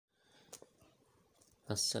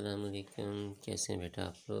अस्सलाम वालेकुम। कैसे हैं बेटा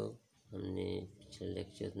आप लोग। हमने पिछले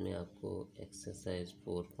लेक्चर में आपको एक्सरसाइज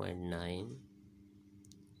 4.9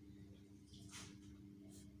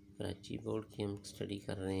 कराची बोर्ड की हम स्टडी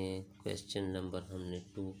कर रहे हैं। क्वेश्चन नंबर हमने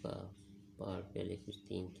 2 का पार्ट पहले कुछ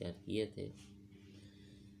 3 4 किए थे।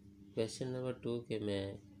 क्वेश्चन नंबर 2 के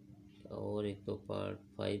मैं और एक दो पार्ट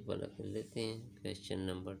 5 वाला कर लेते हैं। Question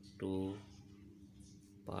number 2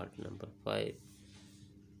 part number 5।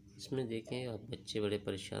 इसमें देखें आप बच्चे बड़े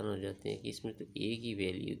परेशान हो जाते हैं कि इसमें तो एक ही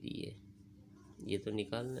वैल्यू दी है, ये तो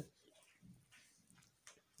निकालना,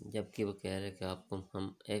 जबकि वो कह रहे हैं कि आपको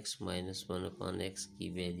हम x - 1/x की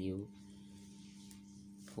वैल्यू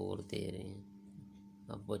 4 दे रहे हैं।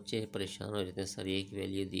 अब बच्चे परेशान हो जाते हैं, सर एक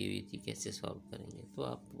वैल्यू दी हुई थी कैसे सॉल्व करेंगे। तो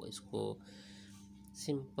आप इसको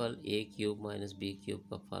सिंपल a³ - b³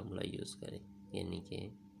 का फार्मूला यूज़ करें, यानी कि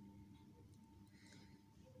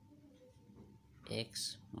x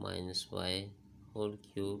 - y होल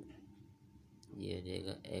क्यूब, ये हो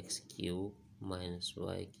जाएगा x³ - y³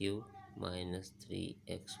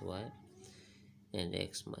 -3xy and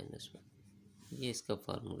x - 1, ये इसका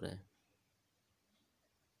फार्मूला है।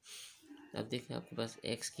 अब देखिए आपके पास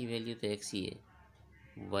x की वैल्यू तो x ही है,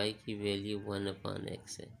 y की वैल्यू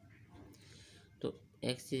 1/x है। तो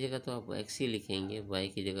x की जगह तो आप x ही लिखेंगे, y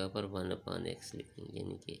की जगह पर 1/x लिखेंगे,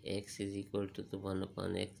 यानी कि x इज इक्वल टू तो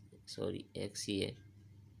 1/x, सॉरी x ही है,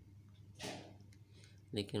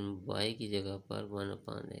 लेकिन y की जगह पर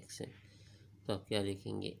 1/x है। तो आप क्या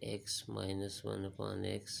लिखेंगे, x -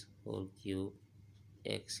 1/x whole cube,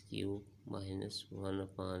 x³ -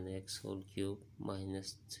 1/x whole cube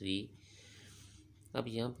 -3। अब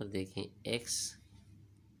यहाँ पर देखें x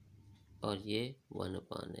और ये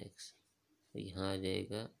 1/x, तो यहाँ आ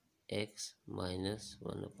जाएगा x -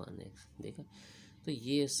 1/x। देखा, तो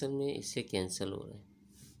ये असल में इससे कैंसिल हो रहा है,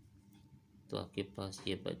 तो आपके पास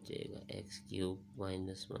ये बच जाएगा x³ -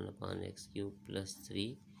 1/x³ plus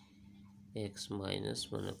 3x -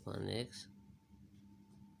 1/x,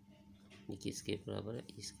 ये किसके बराबर है,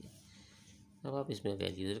 इसके। अब आप इसमें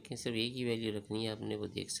वैल्यू रखें, सिर्फ एक ही वैल्यू रखनी है आपने, वो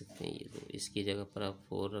देख सकते हैं ये दो। इसकी जगह पर आप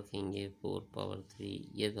 4 रखेंगे, 4/3,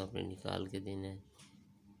 ये तो आपने निकाल के देना है।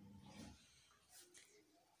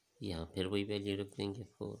 यहाँ फिर वही वैल्यू रख देंगे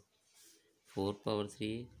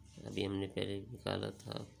 4/3, अभी हमने पहले निकाला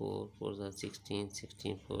था। 4 × 4 = 16,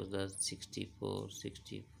 16 × 4 = 64,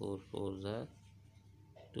 64 × 4 =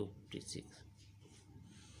 256।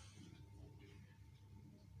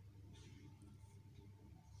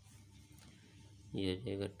 ये हो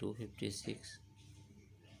जाएगा 256,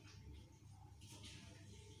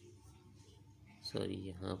 सॉरी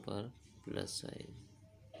यहाँ पर प्लस आएगा,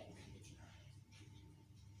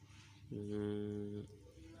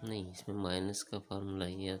 नहीं इसमें माइनस का फार्मूला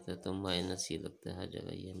ही आता है, तो माइनस ही लगता है हर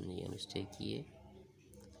जगह। ये हमने यह मिस्टेक की है,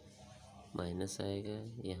 माइनस आएगा,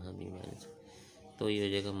 यहाँ भी माइनस, तो ये हो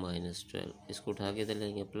जाएगा -12। इसको उठा के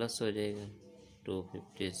चलेंगे, प्लस हो जाएगा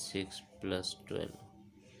 256 + 12,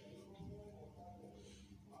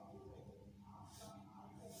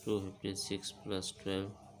 256 +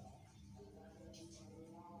 12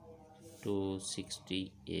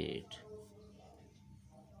 268।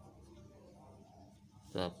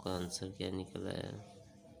 तो आपका आंसर क्या निकल आया,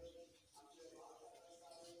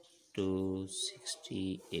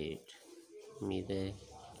 268। उम्मीद है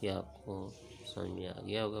कि आपको समझ में आ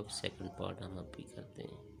गया होगा। सेकंड पार्ट हम अभी करते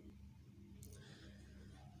हैं।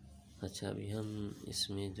 अच्छा, अभी हम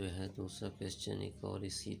इसमें जो है दूसरा क्वेश्चन एक और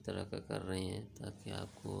इसी तरह का कर रहे हैं ताकि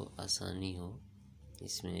आपको आसानी हो।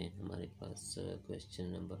 इसमें हमारे पास क्वेश्चन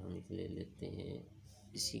नंबर हम ले लेते हैं,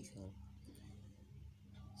 इसी का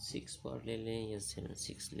 6 पार्ट ले लें या 7,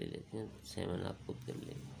 6 ले लेते हैं, 7 आप खुद कर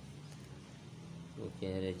लें। वो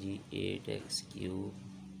कह रहे जी 8x³ -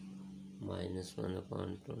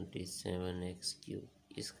 1/27x³,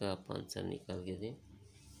 इसका आप आंसर निकाल के दें।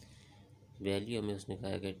 वैल्यू हमें उसने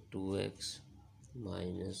कहा कि 2x -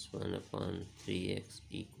 1/3x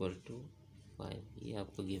 = 5, ये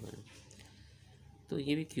आपको गिवन है। तो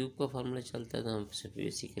ये भी क्यूब का फार्मूला चलता है, तो हम सिर्फ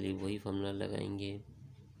बेसिकली वही फार्मूला लगाएंगे,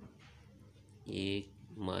 a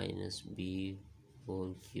 - b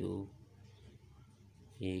whole cube,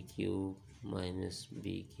 a³ - b³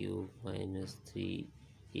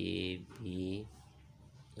 -3ab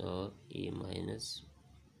और a -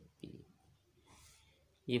 b,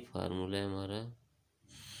 ये फार्मूला है हमारा।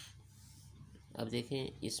 अब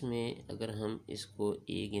देखें इसमें अगर हम इसको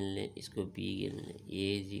a गिन लें, इसको b गिन लें,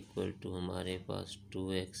 a = हमारे पास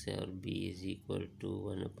 2x है और b =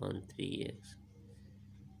 1/3x,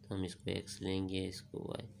 तो हम इसको x लेंगे, इसको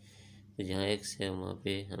y। तो जहाँ x है वहाँ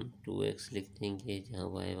पे हम 2x लिख देंगे, जहाँ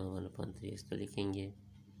y वहाँ 1/3x तो लिखेंगे।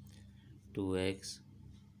 2x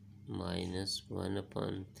minus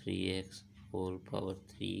 1/3x whole power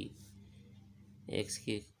 3, x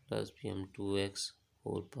के प्लस भी हम 2x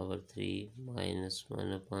whole power 3 minus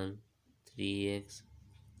 1/3x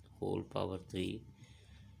whole power 3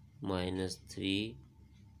 minus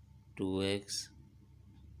 2x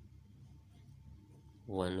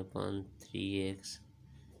 1/3x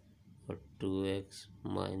और 2x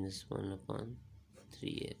माइनस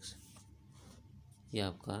 1/3x। ये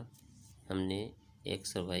आपका हमने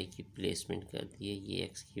एक्स और वाई की प्लेसमेंट कर दी है। ये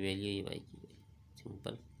एक्स की वैल्यू, ये वाई की वैल्यू,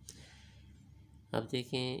 सिंपल। अब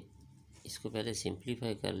देखें, इसको पहले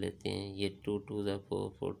सिंप्लीफाई कर लेते हैं। ये 2 to the 4,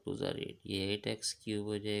 4 to the 8, ये 8x³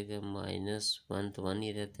 हो जाएगा माइनस 1 तो 1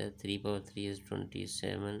 ही रहता है, 3/3 is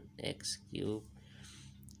 27x³।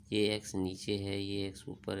 ये x नीचे है, ये x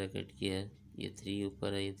ऊपर है, कट गया, ये 3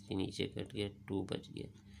 ऊपर है, ये 3 नीचे कट गया, 2 बच गया,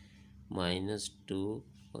 -2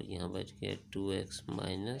 और यहाँ बच गया 2x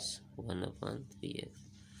माइनस 1/3x।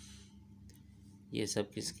 ये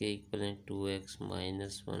सब किसके इक्वल हैं? 2x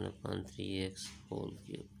minus 1/3x whole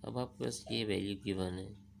cube. अब आपके पास ये वैल्यू गिवन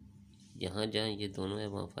है, यहाँ जहाँ ये दोनों है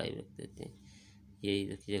वहाँ 5 रख देते हैं, ये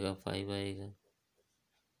इधर की जगह 5 आएगा।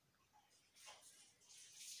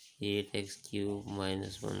 8x³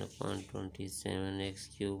 माइनस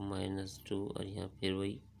 1/27x³ माइनस 2 और यहाँ फिर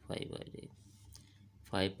वही 5 आ जाएगा।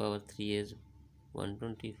 5/3 is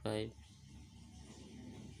 125,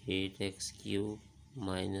 8x³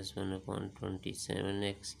 minus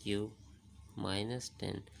 1/27x³ minus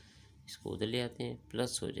 10, इसको उधर ले आते हैं,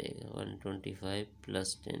 प्लस हो जाएगा 125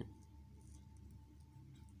 प्लस 10,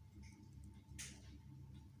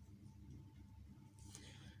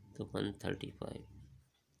 तो 135।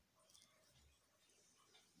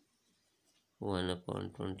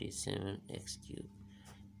 1/27x³,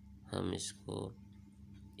 हम इसको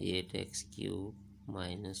 8x³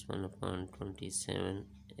 minus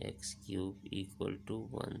 1/27x³ equal to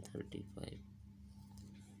 135।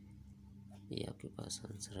 ये आपके पास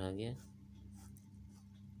आंसर आ गया।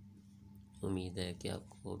 उम्मीद है कि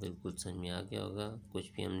आपको बिल्कुल समझ में आ गया होगा।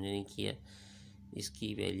 कुछ भी हमने नहीं किया,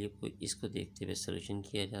 इसकी वैल्यू को इसको देखते हुए सॉल्यूशन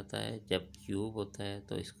किया जाता है। जब क्यूब होता है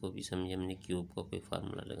तो इसको भी समझे हमने, क्यूब का कोई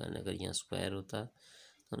फार्मूला लगाना। अगर यहाँ स्क्वायर होता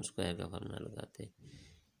तो हम स्क्वायर का फार्मूला लगाते।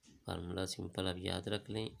 फार्मूला सिंपल आप याद रख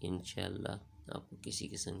लें, इंशाल्लाह आपको किसी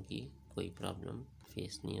किस्म की कोई प्रॉब्लम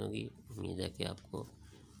फेस नहीं होगी। उम्मीद है कि आपको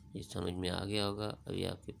ये समझ में आ गया होगा। अभी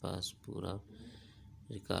आपके पास पूरा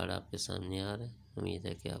रिकॉर्ड आपके सामने आ रहा है। उम्मीद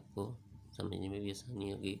है कि आपको समझने में भी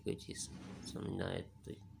आसानी होगी। कोई चीज़ समझना है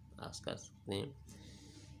तो आस कर सकते हैं।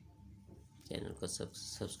 चैनल को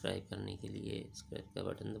सब्सक्राइब करने के लिए सब्सक्राइब का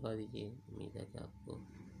बटन दबा दीजिए। उम्मीद है कि आपको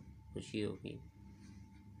खुशी होगी।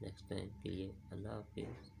 नेक्स्ट टाइम के लिए अल्लाह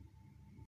हाफिज़।